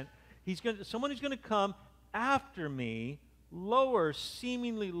hasn't. Someone who's going to come after me, lower,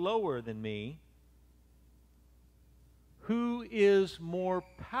 seemingly lower than me, who is more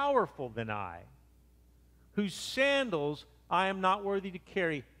powerful than I, whose sandals I am not worthy to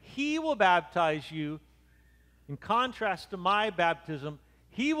carry. He will baptize you. In contrast to my baptism,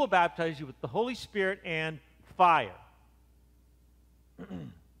 he will baptize you with the Holy Spirit and fire.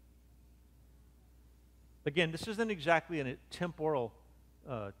 Again, this isn't exactly a temporal,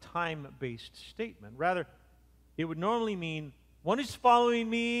 time-based statement. Rather, it would normally mean, one who's following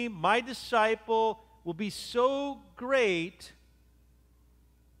me, my disciple, will be so great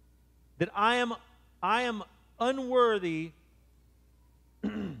that I am unworthy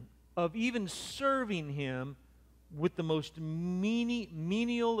of even serving him with the most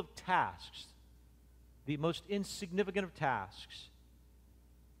menial of tasks, the most insignificant of tasks.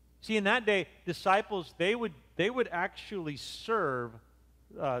 See, in that day, disciples, they would actually serve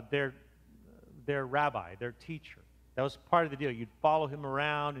their rabbi, their teacher. That was part of the deal. You'd follow him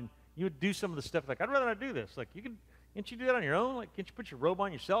around, and you would do some of the stuff like, I'd rather not do this. Like, can't you do that on your own? Like, can't you put your robe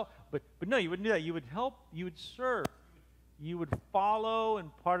on yourself? But no, you wouldn't do that. You would help, you would serve, you would follow,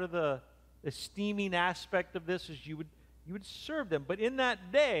 and part of the esteeming aspect of this is you would serve them. But in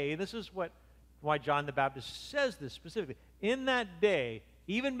that day, this is why John the Baptist says this specifically. In that day,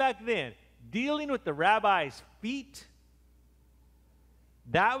 even back then, dealing with the rabbi's feet,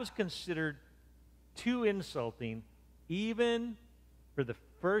 that was considered too insulting, even for the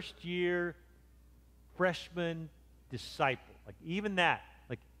first year freshman disciple. Like, even that.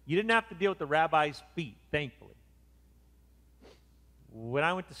 Like, you didn't have to deal with the rabbi's feet, thankfully. When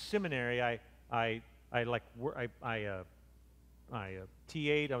I went to seminary, I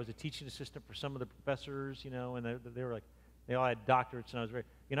TA'd. I was a teaching assistant for some of the professors, and they were like, they all had doctorates, and I was I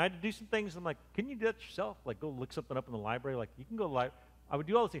had to do some things. I'm like, can you do that yourself? Like, go look something up in the library. Like, you can go I would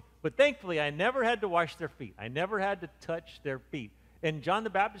do all those things. But thankfully, I never had to wash their feet. I never had to touch their feet. And John the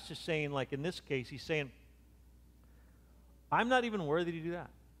Baptist is saying, like in this case, he's saying, I'm not even worthy to do that.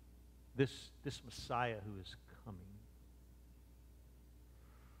 This Messiah who is coming.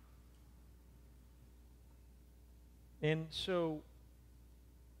 And so,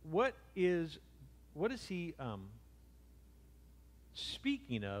 what is he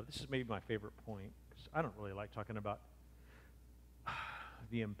speaking of? This is maybe my favorite point, because I don't really like talking about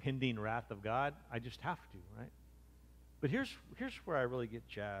the impending wrath of God. I just have to, right? But here's where I really get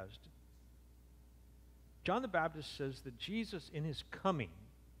jazzed. John the Baptist says that Jesus in his coming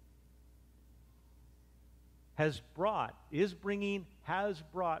has brought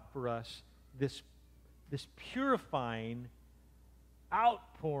for us this purifying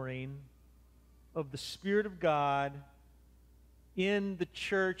outpouring of the Spirit of God in the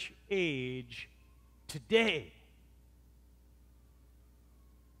church age today.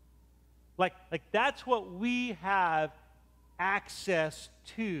 Like that's what we have access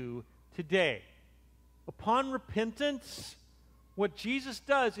to today. Upon repentance, what Jesus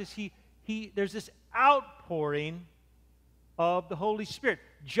does is there's this outpouring of the Holy Spirit.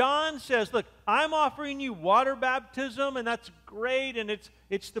 John says, look, I'm offering you water baptism, and that's great, and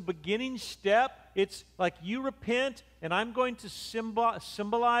it's the beginning step. It's like you repent, and I'm going to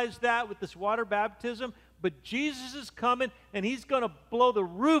symbolize that with this water baptism, but Jesus is coming, and he's going to blow the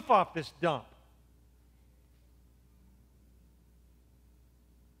roof off this dump.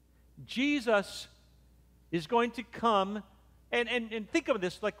 Jesus is going to come, and think of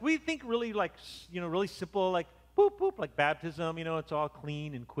this, like we think really like, really simple, like boop, boop, like baptism, it's all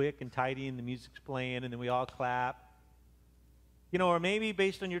clean and quick and tidy, and the music's playing, and then we all clap. Or maybe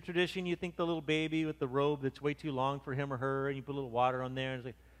based on your tradition, you think the little baby with the robe that's way too long for him or her, and you put a little water on there, and it's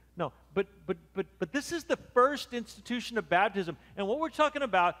like, no, but this is the first institution of baptism, and what we're talking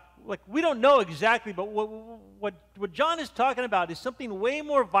about, like we don't know exactly, but what John is talking about is something way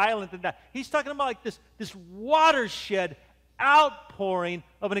more violent than that. He's talking about like this watershed outpouring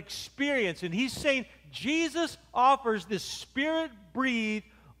of an experience, and he's saying Jesus offers this Spirit-breathed,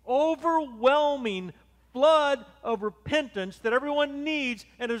 overwhelming flood of repentance that everyone needs,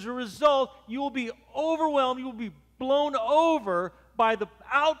 and as a result, you will be overwhelmed, you will be blown over by the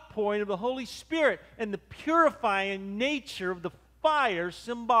outpouring of the Holy Spirit and the purifying nature of the fire,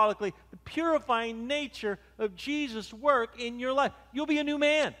 symbolically, the purifying nature of Jesus' work in your life. You'll be a new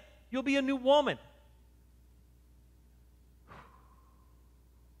man. You'll be a new woman.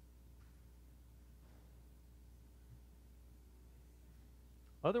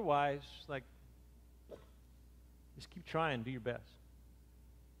 Otherwise, like, just keep trying, do your best.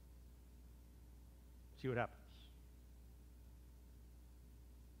 See what happens.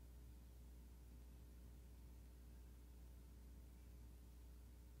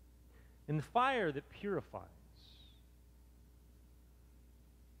 And the fire that purifies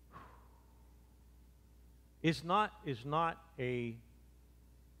is not a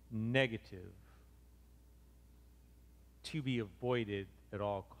negative to be avoided at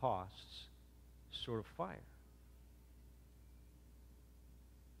all costs sort of fire.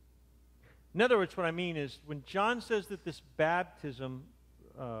 In other words, what I mean is when John says that this baptism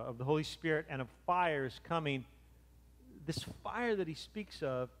of the Holy Spirit and of fire is coming, this fire that he speaks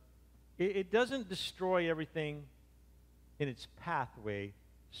of, it doesn't destroy everything in its pathway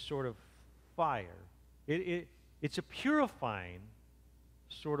sort of fire. It's a purifying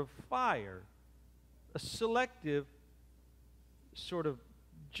sort of fire, a selective sort of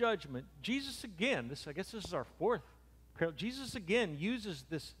judgment. Jesus again, I guess this is our fourth parallel. Jesus again uses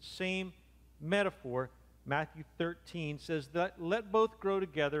this same metaphor. Matthew 13 says that let both grow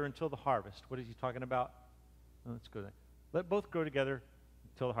together until the harvest. What is he talking about? Let's go there. Let both grow together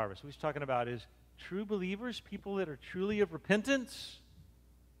until the harvest. What he's talking about is true believers, people that are truly of repentance,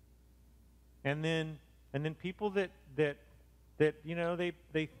 and then people that they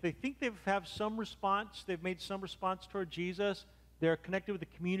think they have some response, they've made some response toward Jesus, they're connected with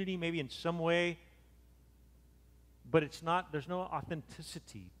the community maybe in some way, but there's no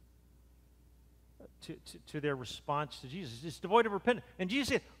authenticity to their response to Jesus. It's devoid of repentance. And Jesus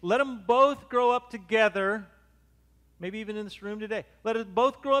said, let them both grow up together, maybe even in this room today. Let them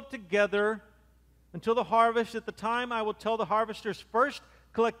both grow up together until the harvest. At the time, I will tell the harvesters, first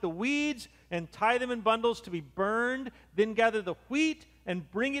collect the weeds and tie them in bundles to be burned, then gather the wheat and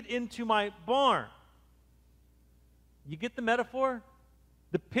bring it into my barn. You get the metaphor?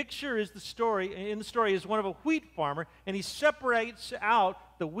 The picture is in the story is one of a wheat farmer, and he separates out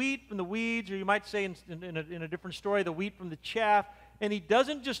the wheat from the weeds, or you might say in a different story, the wheat from the chaff, and he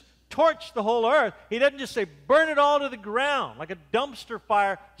doesn't just torch the whole earth. He doesn't just say, burn it all to the ground, like a dumpster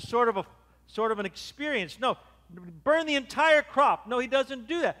fire sort of an experience. No, burn the entire crop. No, he doesn't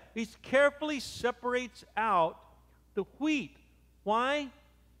do that. He carefully separates out the wheat. Why?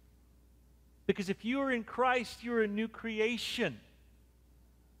 Because if you are in Christ, you're a new creation.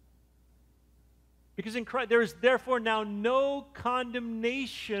 Because in Christ, there is therefore now no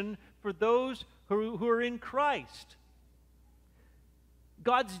condemnation for those who are in Christ.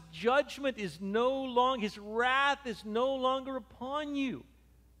 God's judgment is no longer, his wrath is no longer upon you.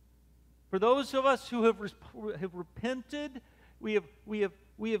 For those of us who have repented, we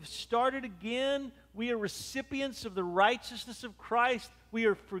have started again. We are recipients of the righteousness of Christ. We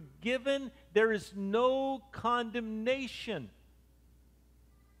are forgiven. There is no condemnation.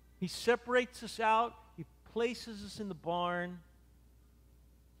 He separates us out. He places us in the barn.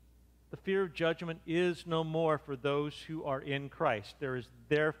 The fear of judgment is no more for those who are in Christ. There is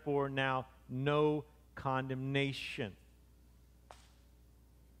therefore now no condemnation.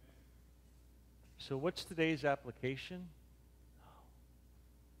 So what's today's application?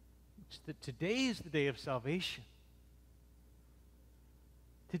 Today is the day of salvation.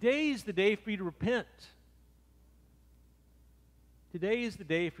 Today is the day for you to repent. Today is the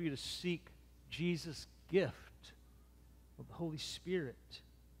day for you to seek Jesus' gift of the Holy Spirit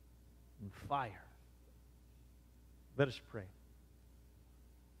and fire. Let us pray.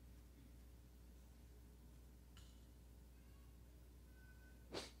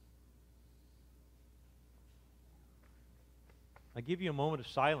 I give you a moment of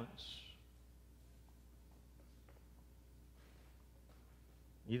silence.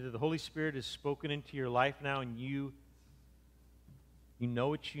 Either the Holy Spirit has spoken into your life now and you know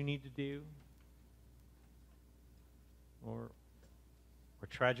what you need to do, or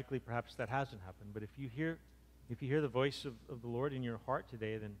tragically perhaps that hasn't happened. But if you hear the voice of the Lord in your heart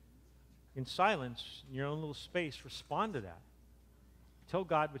today, then in silence, in your own little space, respond to that. Tell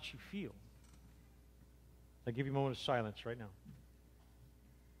God what you feel. I give you a moment of silence right now.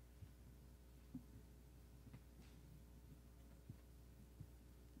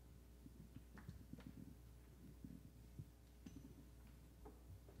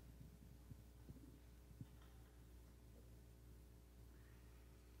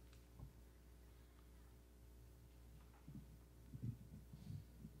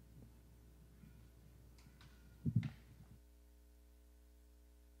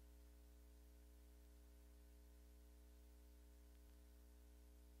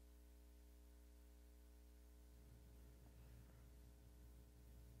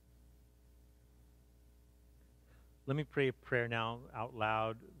 Let me pray a prayer now out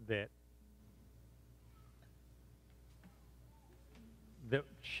loud that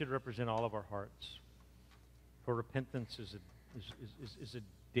should represent all of our hearts. For repentance is a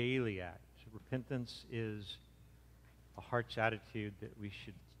daily act. Repentance is a heart's attitude that we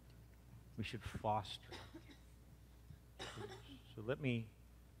should foster. So let me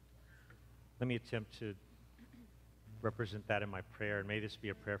attempt to represent that in my prayer, and may this be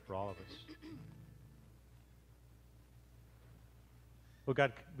a prayer for all of us. Oh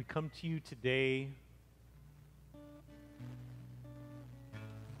God, we come to you today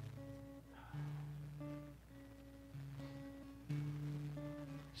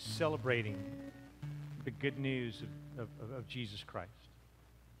celebrating the good news of Jesus Christ.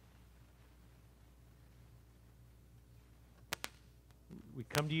 We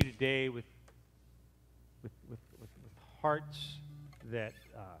come to you today with hearts that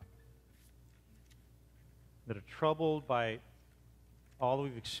are troubled by all that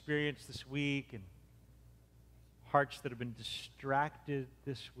we've experienced this week, and hearts that have been distracted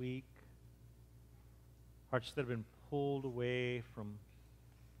this week, hearts that have been pulled away from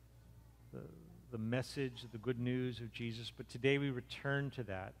the message, the good news of Jesus. But today we return to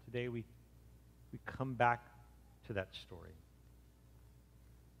that. Today we come back to that story.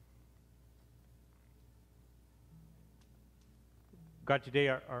 God, today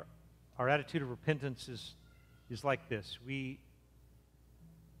our attitude of repentance is like this. We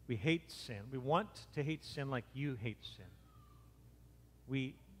hate sin. We want to hate sin like you hate sin.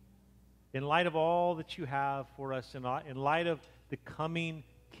 We, in light of all that you have for us, in light of the coming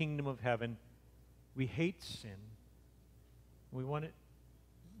kingdom of heaven, we hate sin. We want it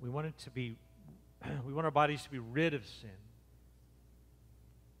to be, we want our bodies to be rid of sin.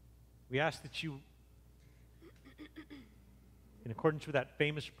 We ask that you, in accordance with that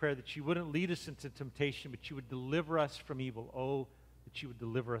famous prayer, that you wouldn't lead us into temptation, but you would deliver us from evil. Oh, that you would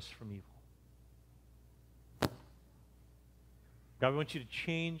deliver us from evil. God, we want you to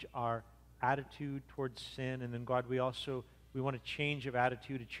change our attitude towards sin. And then, God, we want a change of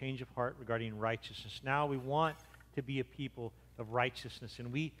attitude, a change of heart regarding righteousness. Now we want to be a people of righteousness,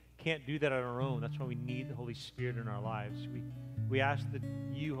 and we can't do that on our own. That's why we need the Holy Spirit in our lives. We ask that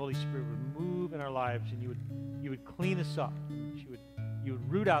you, Holy Spirit, would move in our lives, and you would clean us up. You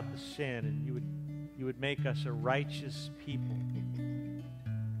would root out the sin, and you would make us a righteous people.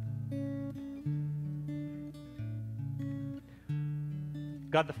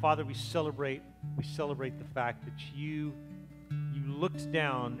 God the Father, we celebrate the fact that you looked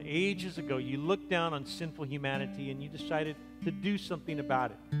down ages ago. You looked down on sinful humanity, and you decided to do something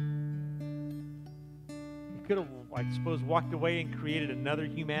about it. You could have, I suppose, walked away and created another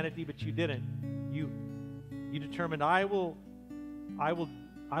humanity, but you didn't. You determined, I will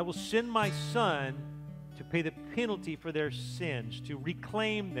send my Son to pay the penalty for their sins, to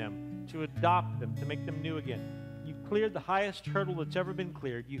reclaim them, to adopt them, to make them new again. You cleared the highest hurdle that's ever been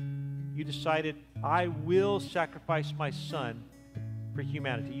cleared. You decided, I will sacrifice my son for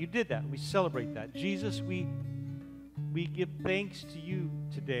humanity. You did that. We celebrate that. Jesus, we give thanks to you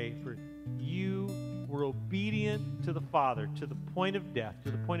today for you were obedient to the Father, to the point of death,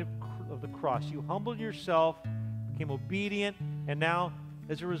 to the point of the cross. You humbled yourself, became obedient, and now,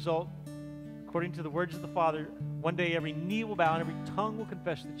 as a result, according to the words of the Father, one day every knee will bow and every tongue will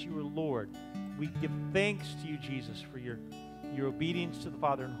confess that you are Lord. We give thanks to you, Jesus, for your obedience to the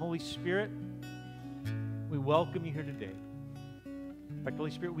Father. And Holy Spirit, we welcome you here today. In fact, Holy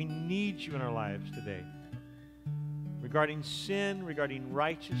Spirit, we need you in our lives today. Regarding sin, regarding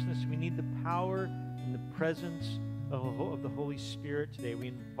righteousness, we need the power and the presence of the Holy Spirit today. We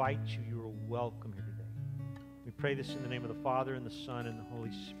invite you. You are welcome here today. We pray this in the name of the Father, and the Son, and the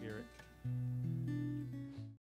Holy Spirit.